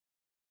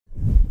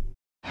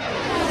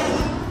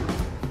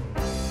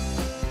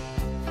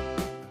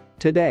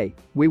Today,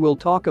 we will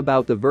talk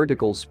about the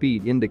vertical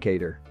speed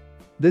indicator.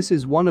 This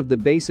is one of the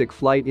basic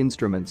flight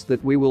instruments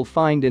that we will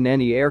find in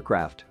any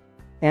aircraft.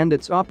 And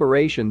its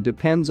operation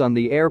depends on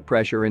the air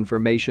pressure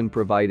information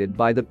provided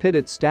by the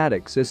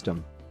Pitot-static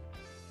system.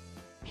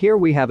 Here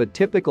we have a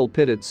typical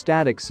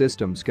Pitot-static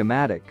system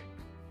schematic.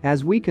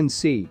 As we can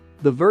see,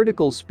 the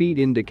vertical speed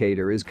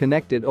indicator is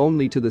connected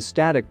only to the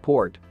static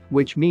port,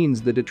 which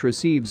means that it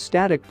receives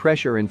static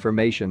pressure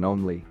information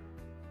only.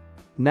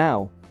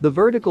 Now, the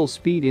vertical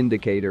speed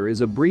indicator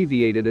is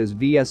abbreviated as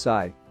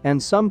VSI,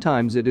 and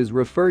sometimes it is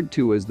referred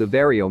to as the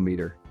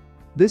variometer.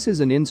 This is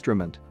an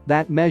instrument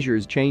that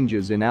measures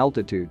changes in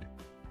altitude.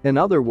 In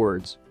other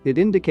words, it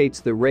indicates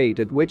the rate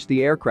at which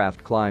the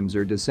aircraft climbs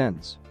or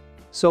descends.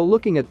 So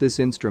looking at this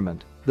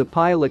instrument, the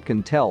pilot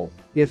can tell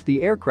if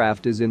the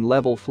aircraft is in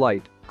level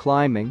flight,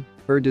 climbing,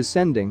 or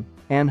descending,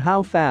 and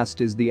how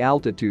fast is the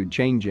altitude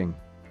changing.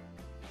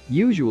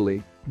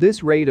 Usually,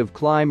 this rate of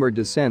climb or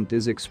descent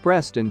is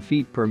expressed in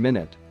feet per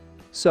minute.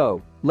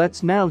 So,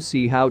 let's now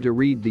see how to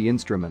read the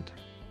instrument.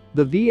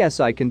 The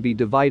VSI can be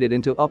divided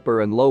into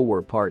upper and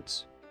lower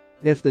parts.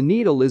 If the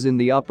needle is in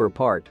the upper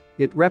part,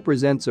 it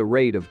represents a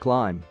rate of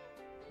climb.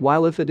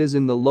 While if it is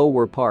in the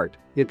lower part,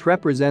 it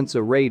represents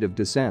a rate of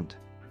descent.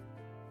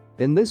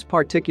 In this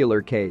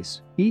particular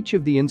case, each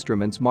of the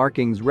instrument's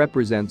markings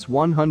represents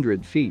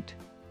 100 feet.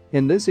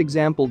 In this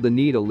example, the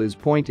needle is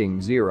pointing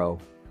 0.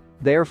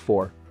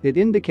 Therefore, it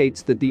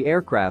indicates that the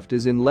aircraft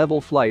is in level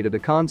flight at a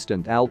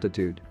constant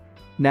altitude.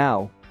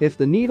 Now, if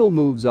the needle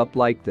moves up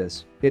like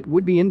this, it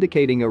would be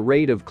indicating a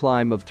rate of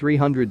climb of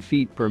 300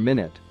 feet per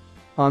minute.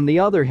 On the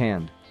other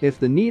hand, if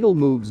the needle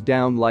moves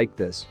down like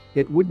this,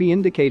 it would be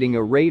indicating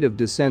a rate of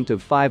descent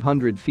of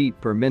 500 feet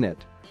per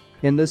minute.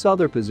 In this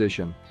other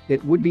position,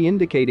 it would be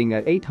indicating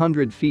a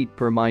 800 feet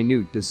per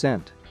minute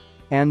descent.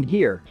 And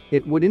here,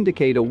 it would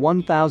indicate a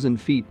 1000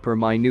 feet per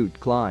minute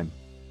climb.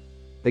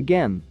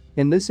 Again,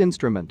 in this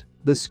instrument,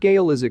 the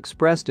scale is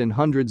expressed in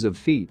hundreds of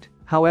feet,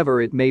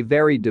 however it may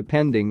vary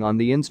depending on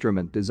the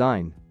instrument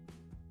design.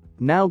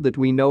 Now that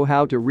we know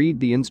how to read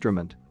the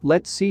instrument,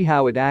 let's see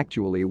how it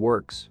actually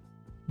works.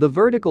 The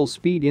vertical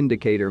speed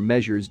indicator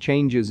measures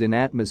changes in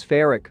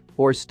atmospheric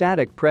or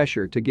static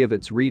pressure to give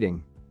its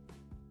reading.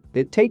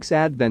 It takes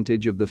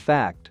advantage of the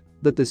fact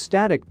that the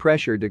static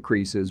pressure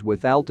decreases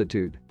with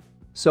altitude.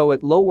 So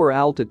at lower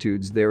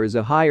altitudes there is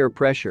a higher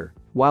pressure,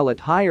 while at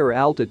higher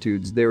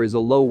altitudes there is a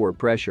lower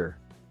pressure.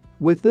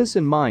 With this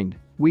in mind,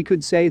 we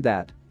could say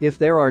that if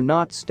there are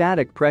not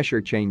static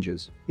pressure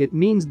changes, it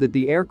means that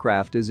the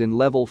aircraft is in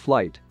level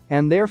flight,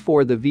 and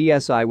therefore the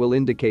VSI will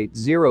indicate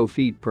 0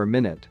 feet per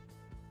minute.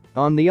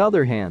 On the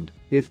other hand,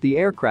 if the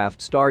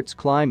aircraft starts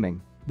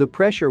climbing, the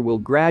pressure will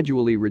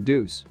gradually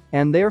reduce,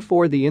 and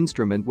therefore the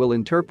instrument will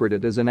interpret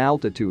it as an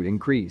altitude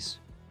increase.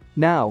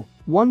 Now,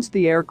 once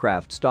the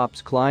aircraft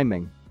stops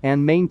climbing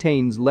and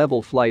maintains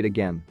level flight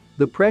again,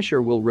 the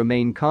pressure will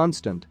remain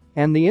constant,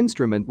 and the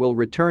instrument will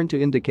return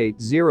to indicate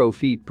 0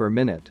 feet per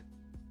minute.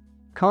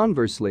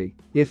 Conversely,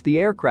 if the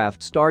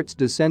aircraft starts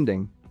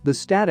descending, the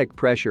static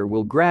pressure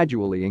will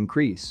gradually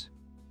increase.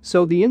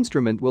 So the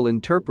instrument will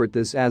interpret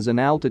this as an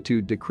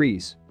altitude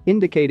decrease,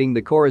 indicating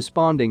the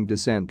corresponding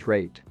descent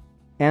rate.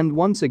 And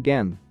once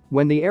again,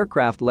 when the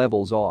aircraft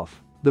levels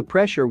off, the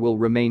pressure will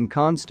remain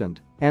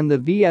constant, and the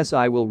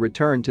VSI will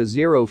return to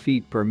 0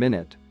 feet per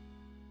minute.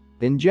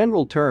 In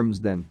general terms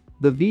then,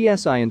 the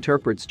VSI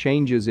interprets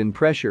changes in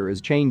pressure as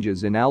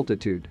changes in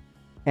altitude.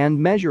 And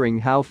measuring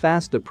how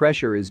fast the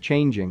pressure is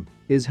changing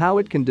is how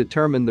it can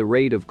determine the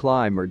rate of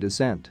climb or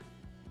descent.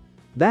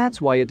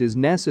 That's why it is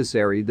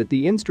necessary that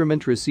the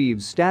instrument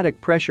receives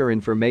static pressure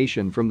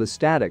information from the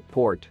static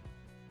port.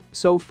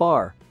 So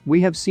far,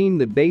 we have seen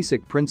the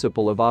basic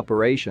principle of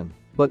operation,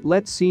 but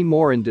let's see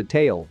more in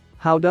detail.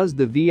 How does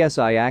the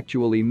VSI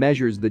actually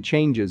measures the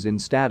changes in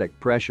static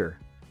pressure?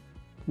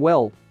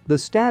 Well, the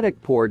static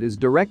port is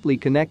directly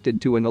connected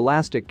to an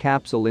elastic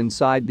capsule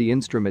inside the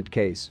instrument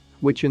case,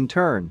 which in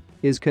turn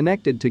is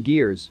connected to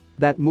gears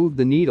that move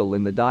the needle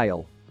in the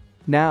dial.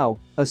 Now,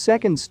 a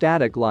second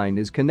static line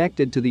is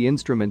connected to the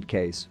instrument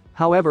case,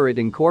 however it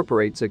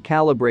incorporates a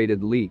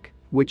calibrated leak,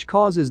 which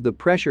causes the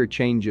pressure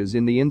changes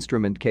in the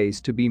instrument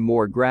case to be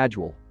more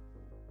gradual.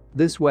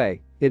 This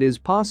way, it is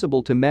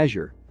possible to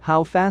measure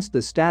how fast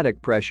the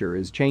static pressure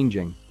is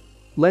changing.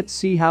 Let's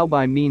see how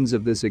by means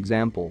of this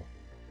example.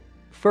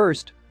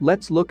 First,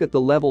 let's look at the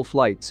level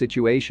flight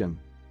situation.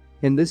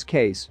 In this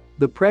case,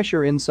 the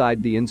pressure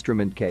inside the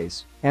instrument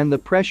case and the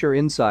pressure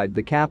inside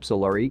the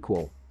capsule are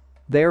equal.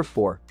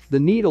 Therefore, the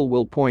needle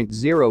will point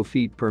 0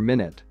 feet per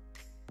minute.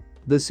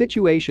 The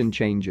situation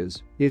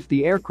changes if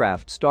the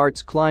aircraft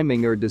starts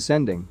climbing or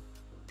descending.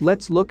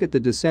 Let's look at the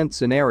descent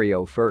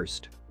scenario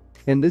first.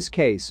 In this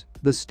case,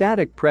 the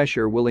static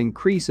pressure will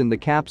increase in the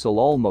capsule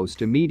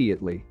almost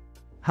immediately.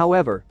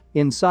 However,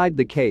 inside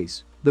the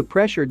case, the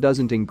pressure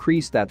doesn't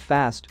increase that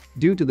fast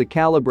due to the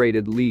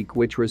calibrated leak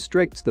which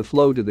restricts the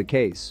flow to the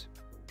case.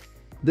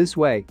 This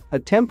way, a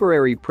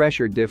temporary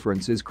pressure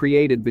difference is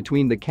created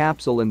between the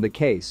capsule and the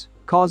case,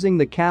 causing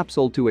the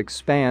capsule to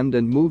expand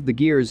and move the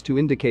gears to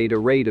indicate a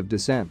rate of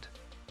descent.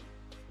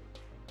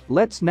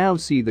 Let's now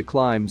see the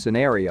climb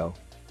scenario.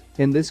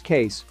 In this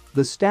case,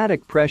 the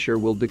static pressure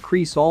will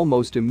decrease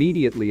almost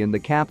immediately in the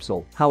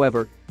capsule.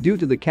 However, due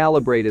to the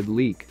calibrated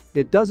leak,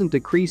 it doesn't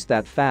decrease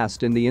that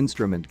fast in the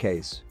instrument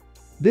case.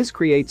 This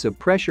creates a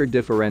pressure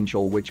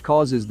differential which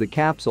causes the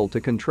capsule to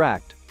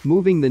contract,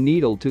 moving the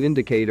needle to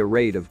indicate a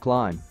rate of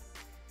climb.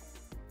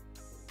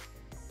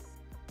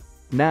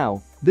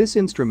 Now, this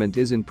instrument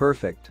isn't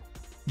perfect.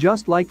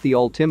 Just like the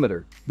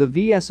altimeter, the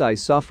VSI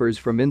suffers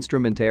from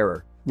instrument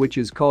error, which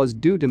is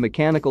caused due to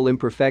mechanical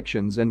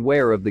imperfections and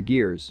wear of the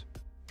gears.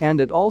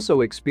 And it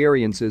also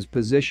experiences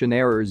position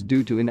errors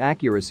due to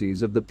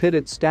inaccuracies of the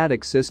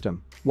Pitot-static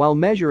system while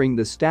measuring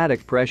the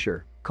static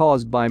pressure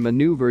caused by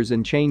maneuvers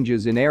and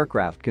changes in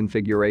aircraft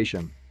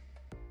configuration.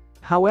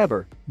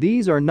 However,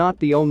 these are not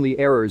the only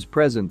errors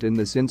present in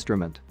this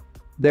instrument.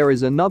 There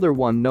is another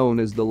one known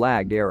as the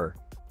lag error.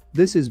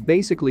 This is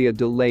basically a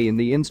delay in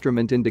the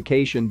instrument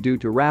indication due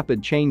to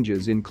rapid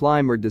changes in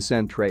climb or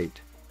descent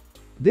rate.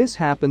 This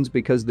happens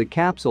because the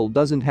capsule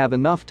doesn't have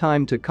enough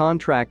time to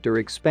contract or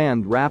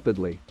expand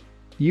rapidly.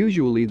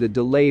 Usually the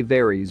delay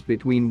varies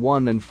between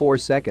 1 and 4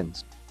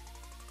 seconds.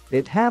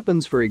 It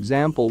happens, for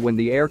example, when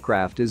the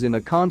aircraft is in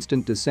a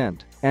constant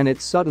descent and it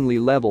suddenly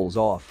levels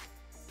off.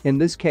 In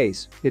this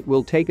case, it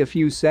will take a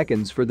few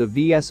seconds for the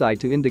VSI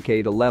to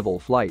indicate a level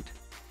flight.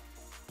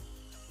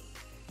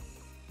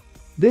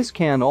 This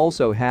can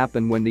also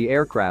happen when the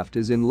aircraft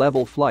is in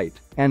level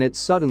flight and it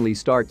suddenly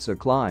starts a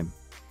climb.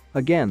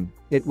 Again,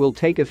 it will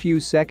take a few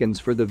seconds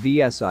for the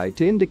VSI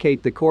to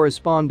indicate the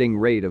corresponding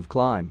rate of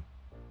climb.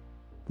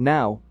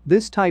 Now,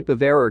 this type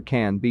of error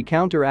can be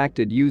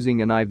counteracted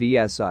using an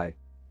IVSI.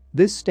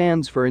 This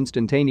stands for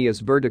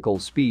Instantaneous Vertical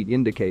Speed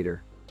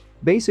Indicator.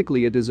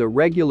 Basically, it is a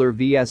regular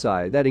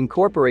VSI that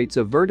incorporates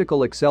a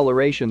vertical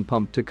acceleration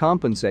pump to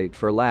compensate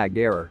for lag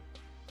error.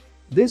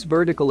 This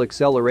vertical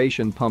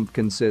acceleration pump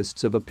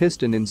consists of a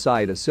piston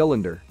inside a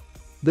cylinder.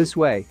 This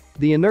way,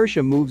 the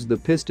inertia moves the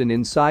piston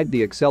inside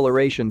the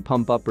acceleration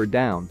pump up or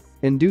down,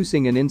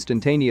 inducing an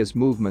instantaneous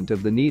movement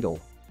of the needle.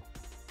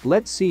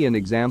 Let's see an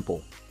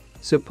example.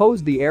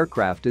 Suppose the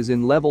aircraft is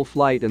in level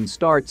flight and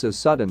starts a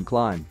sudden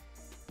climb.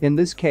 In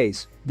this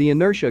case, the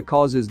inertia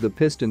causes the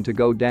piston to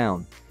go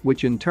down,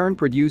 which in turn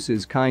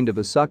produces kind of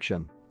a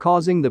suction,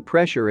 causing the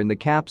pressure in the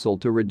capsule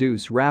to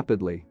reduce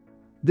rapidly.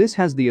 This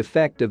has the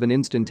effect of an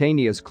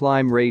instantaneous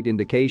climb rate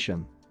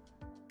indication.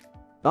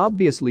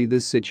 Obviously,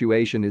 this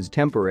situation is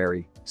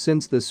temporary,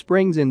 since the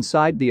springs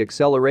inside the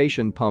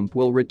acceleration pump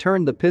will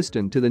return the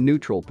piston to the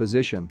neutral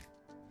position.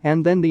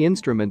 And then the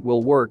instrument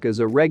will work as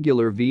a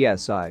regular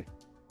VSI.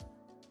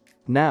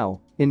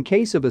 Now, in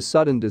case of a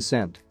sudden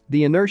descent,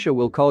 the inertia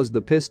will cause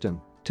the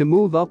piston to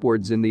move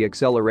upwards in the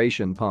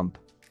acceleration pump.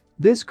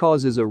 This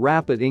causes a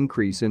rapid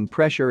increase in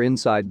pressure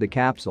inside the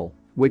capsule,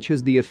 which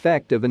has the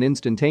effect of an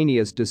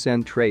instantaneous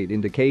descent rate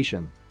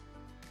indication.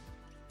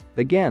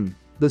 Again,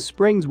 the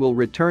springs will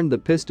return the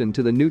piston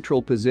to the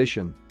neutral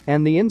position,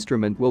 and the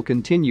instrument will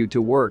continue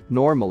to work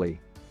normally.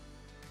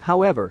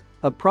 However,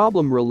 a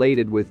problem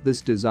related with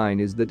this design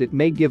is that it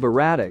may give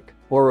erratic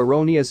or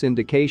erroneous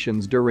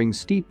indications during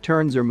steep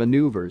turns or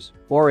maneuvers,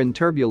 or in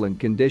turbulent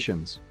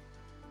conditions.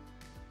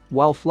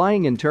 While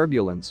flying in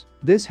turbulence,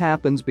 this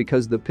happens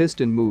because the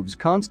piston moves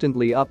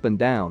constantly up and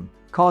down,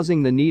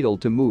 causing the needle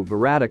to move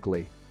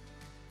erratically.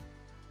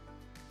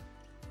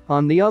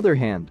 On the other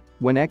hand,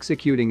 when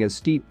executing a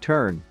steep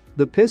turn,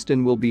 the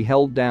piston will be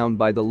held down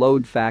by the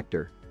load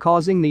factor,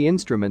 causing the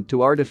instrument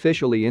to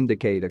artificially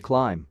indicate a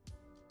climb.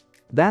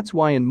 That's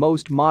why in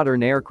most modern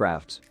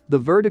aircrafts, the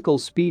vertical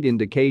speed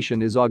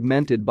indication is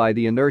augmented by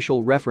the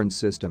inertial reference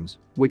systems,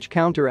 which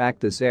counteract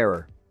this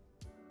error.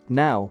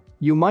 Now,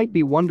 you might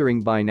be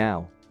wondering by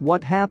now,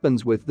 what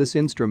happens with this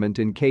instrument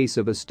in case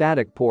of a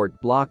static port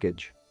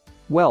blockage?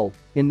 Well,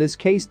 in this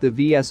case the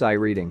VSI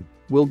reading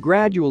will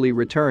gradually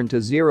return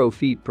to 0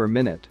 feet per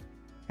minute.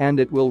 And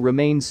it will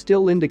remain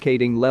still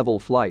indicating level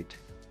flight.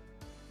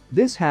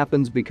 This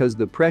happens because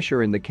the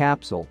pressure in the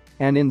capsule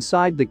and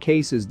inside the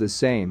case is the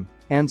same,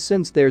 and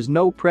since there's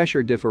no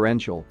pressure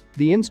differential,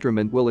 the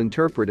instrument will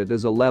interpret it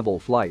as a level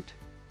flight.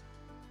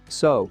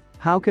 So,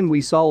 how can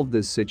we solve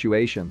this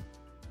situation?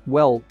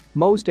 Well,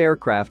 most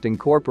aircraft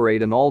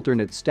incorporate an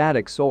alternate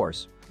static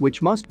source,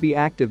 which must be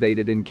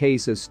activated in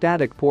case a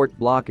static port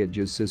blockage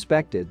is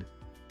suspected.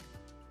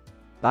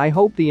 I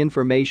hope the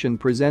information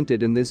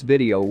presented in this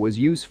video was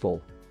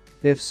useful.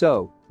 If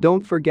so,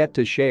 don't forget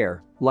to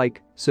share,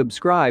 like,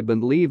 subscribe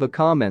and leave a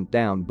comment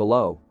down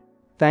below.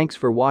 Thanks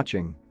for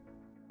watching.